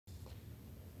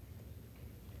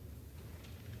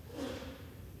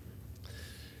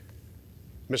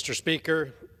Mr.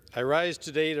 Speaker, I rise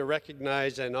today to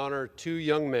recognize and honor two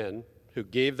young men who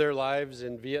gave their lives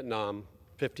in Vietnam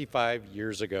 55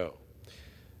 years ago.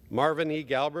 Marvin E.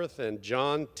 Galbraith and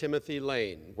John Timothy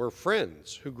Lane were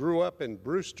friends who grew up in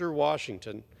Brewster,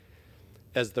 Washington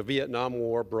as the Vietnam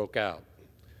War broke out.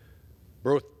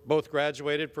 Both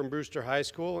graduated from Brewster High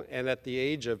School, and at the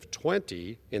age of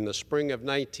 20, in the spring of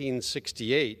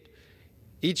 1968,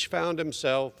 each found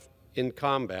himself in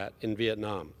combat in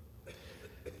Vietnam.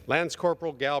 Lance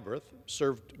Corporal Galbraith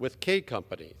served with K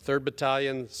Company, 3rd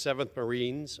Battalion, 7th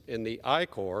Marines in the I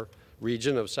Corps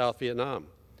region of South Vietnam.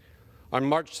 On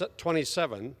March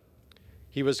 27,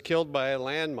 he was killed by a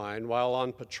landmine while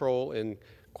on patrol in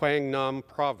Quang Nam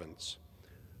Province.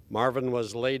 Marvin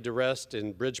was laid to rest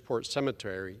in Bridgeport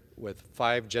Cemetery with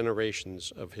 5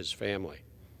 generations of his family.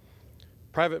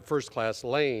 Private First Class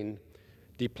Lane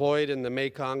deployed in the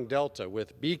Mekong Delta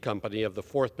with B Company of the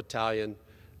 4th Battalion,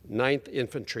 9th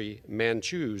Infantry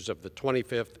Manchus of the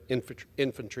 25th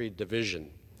Infantry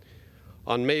Division.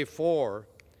 On May 4,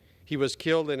 he was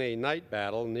killed in a night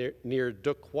battle near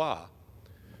Duc Hoa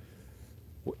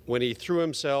when he threw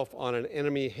himself on an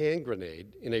enemy hand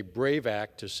grenade in a brave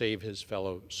act to save his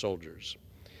fellow soldiers.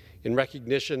 In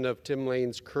recognition of Tim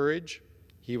Lane's courage,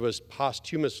 he was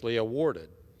posthumously awarded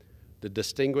the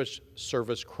Distinguished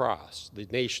Service Cross, the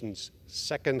nation's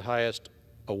second highest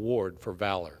award for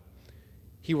valor.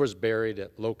 He was buried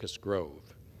at Locust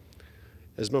Grove.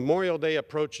 As Memorial Day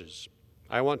approaches,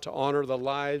 I want to honor the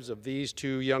lives of these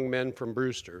two young men from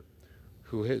Brewster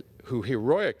who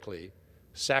heroically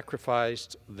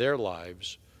sacrificed their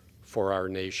lives for our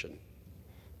nation.